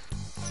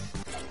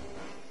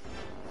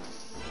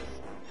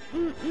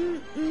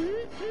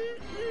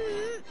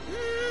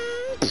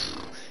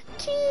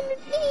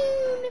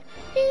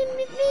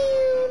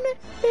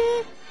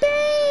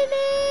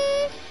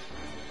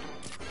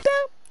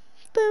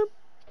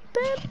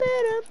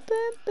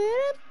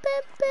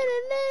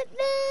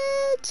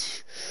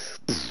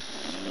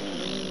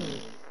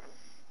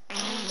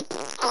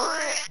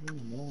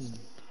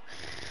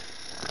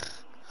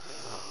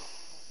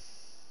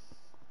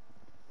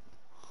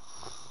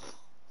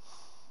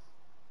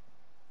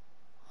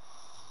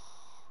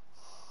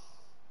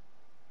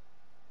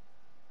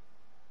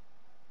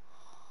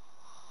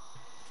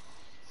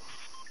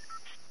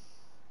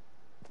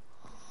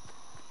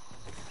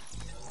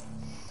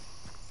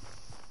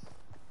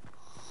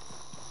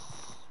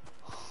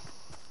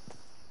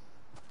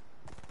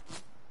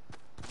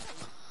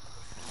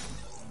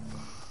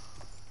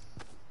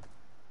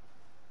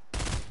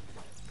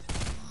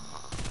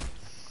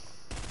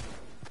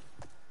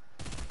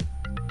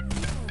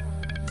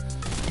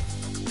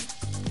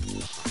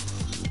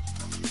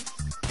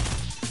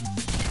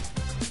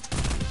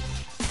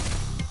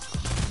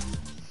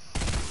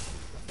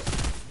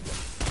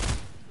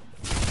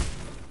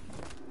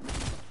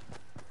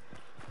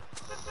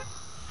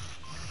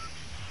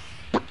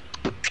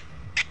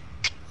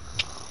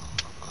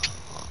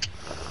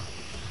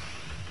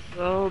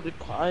 Bro, be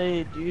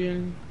quiet,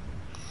 dude.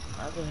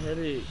 I have a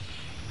headache.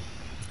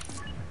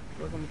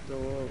 Look, I'm gonna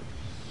throw up.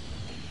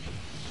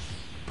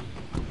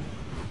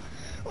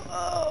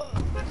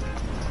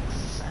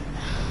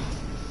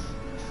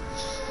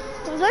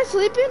 Was I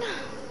sleeping?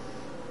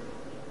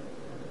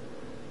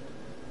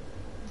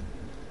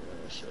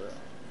 Sure.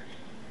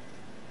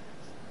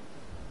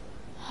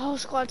 Whole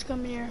squad's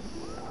coming here.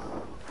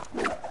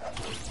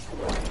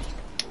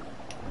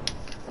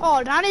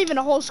 Oh, not even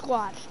a whole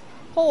squad.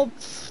 Whole.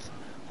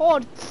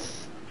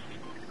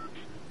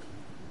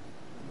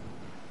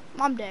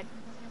 I'm dead.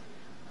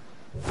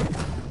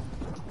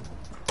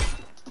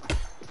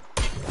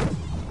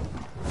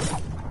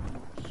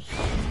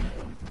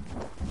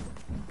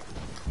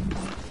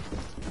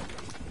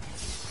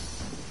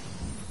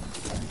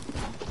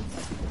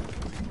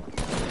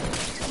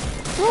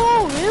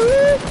 Oh,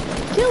 really?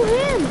 Kill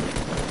him!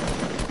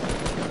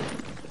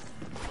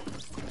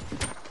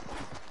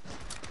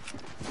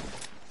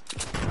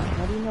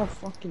 How do you not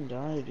fucking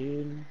die,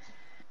 dude?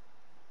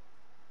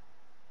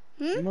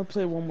 I'm gonna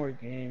play one more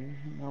game.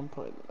 I'm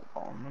probably gonna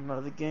call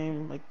another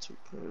game, like 2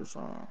 players.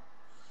 I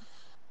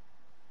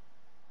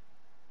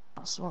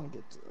just wanna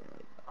get to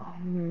like,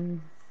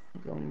 I'm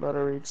about to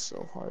reach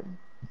so hard.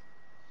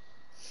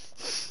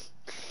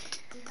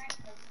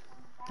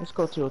 Let's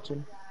go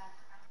 202.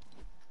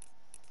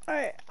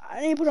 Alright,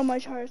 I need to put on my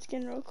chart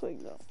skin real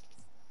quick though.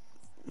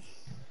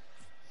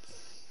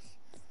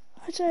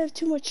 Actually, I have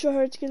too much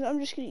chart skins. I'm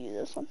just gonna use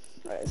this one.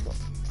 Alright, let's go.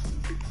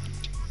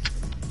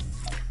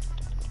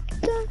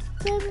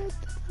 Hey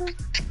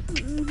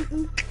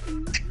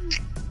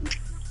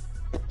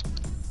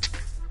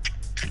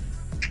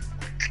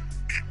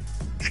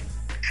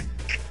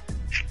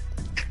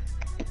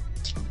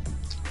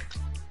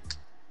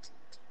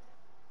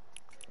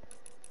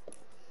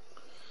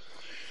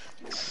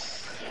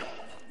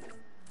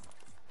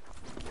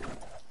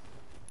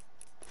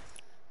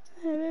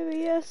baby,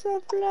 you're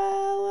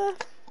sunflower.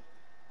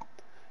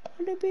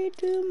 Would it be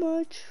too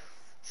much?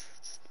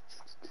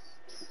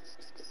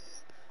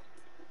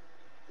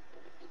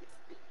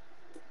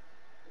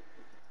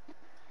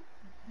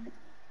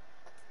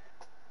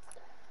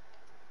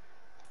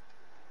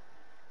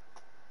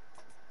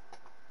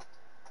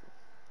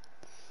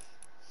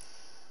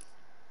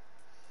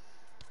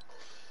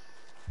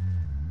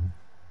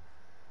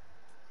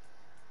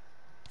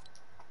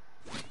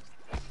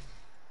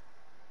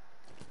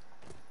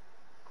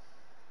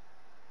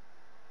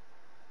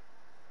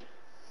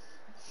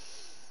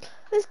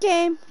 This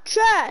game,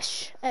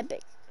 trash.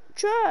 Epic,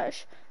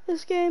 trash.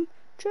 This game,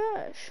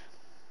 trash.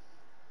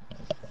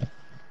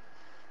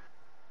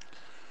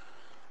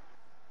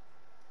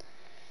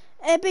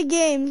 Epic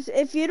Games,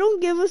 if you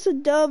don't give us a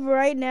dub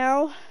right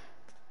now,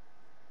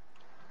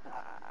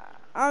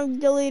 I'm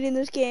deleting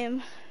this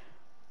game.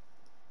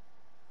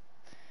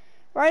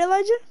 Right,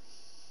 Elijah?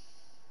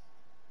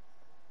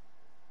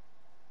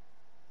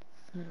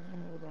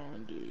 Hold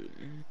on,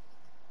 dude.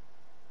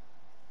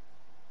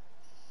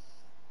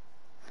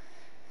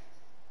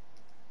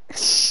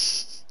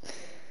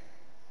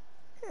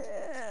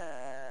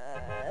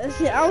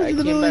 See, I was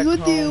gonna lose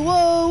with you.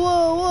 Whoa,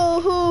 whoa, whoa,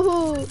 whoa,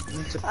 whoa.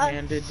 It's a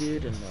panda,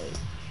 dude, and like,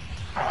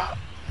 I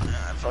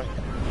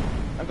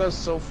got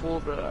so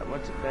full, bro. I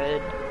went to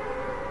bed.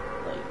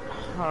 Like,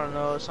 I don't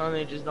know,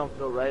 something just don't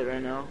feel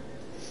right now.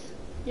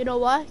 You know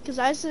what? Because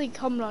I see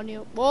coming on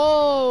you.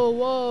 Whoa,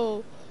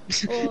 whoa,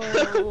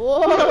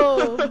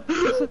 Whoa.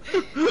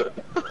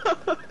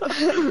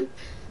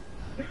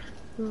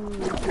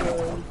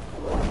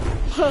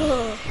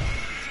 Whoa.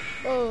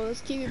 Oh,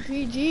 let's keep it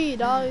PG,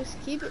 dog. Let's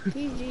keep it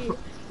PG.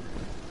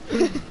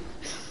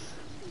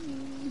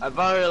 I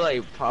bought her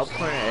like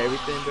popcorn and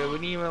everything, but we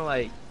didn't even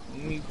like.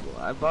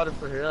 I bought it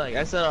for her. Like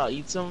I said, I'll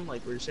eat some.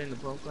 Like we were sharing the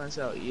popcorn, I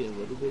said I'll eat a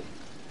little bit.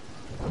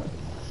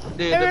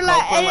 Dude, And the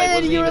popcorn like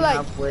wasn't even and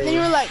halfway.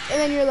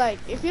 then you're like,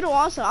 if you don't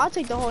want some, I'll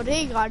take the whole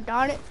thing. God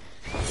darn it.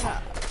 I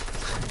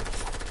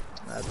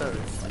thought it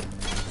was like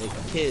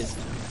kids.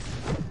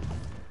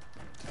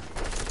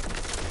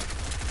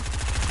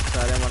 So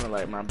I didn't want to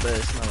like my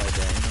breath smell like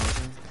that. You know what I'm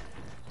saying?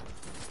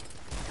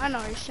 I know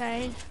what you're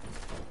saying.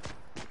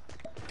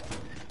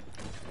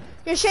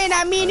 You're saying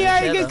that me and you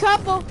are a good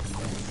couple.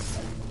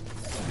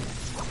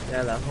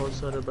 Yeah, that whole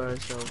soda by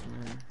herself,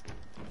 man.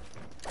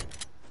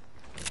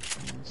 You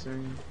know what I'm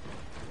saying?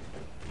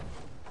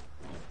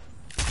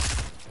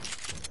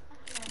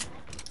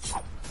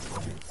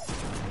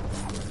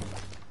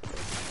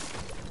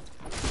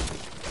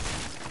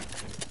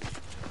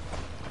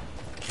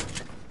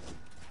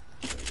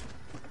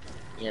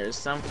 Here's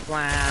some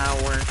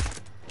flour.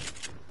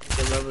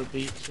 The rubber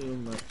beat too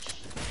much.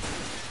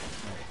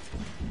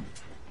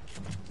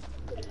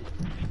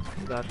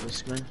 Got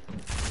this, man.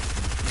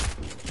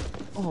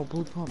 Oh,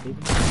 blue pump, baby.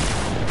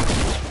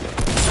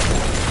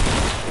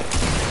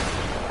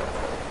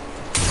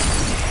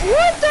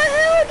 What the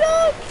hell,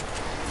 dog?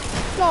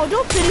 No,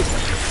 don't finish.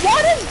 Why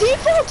does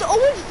default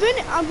always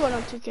finish? I'm going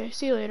on 2K.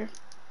 See you later.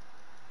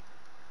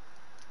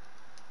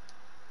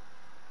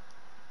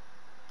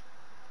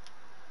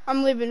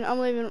 I'm leaving the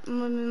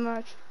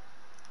match.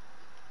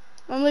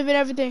 I'm leaving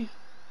everything.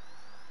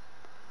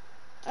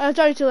 It's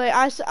already too late.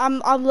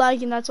 I'm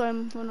lagging, that's why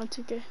I'm going on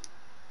 2K.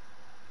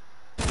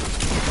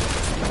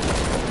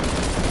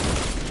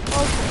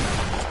 Okay.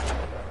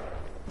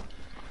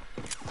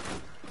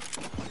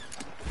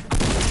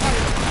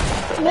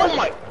 Oh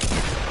my!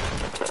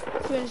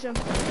 Finish him.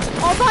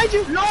 Oh, behind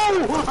you! No!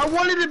 I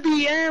wanted to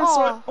be answered.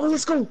 Oh. Oh,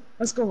 let's go.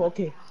 Let's go.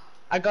 Okay.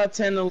 I got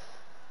 10. No,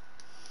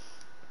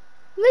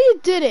 you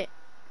didn't.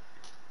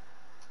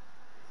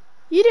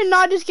 You did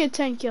not just get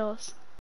 10 kills.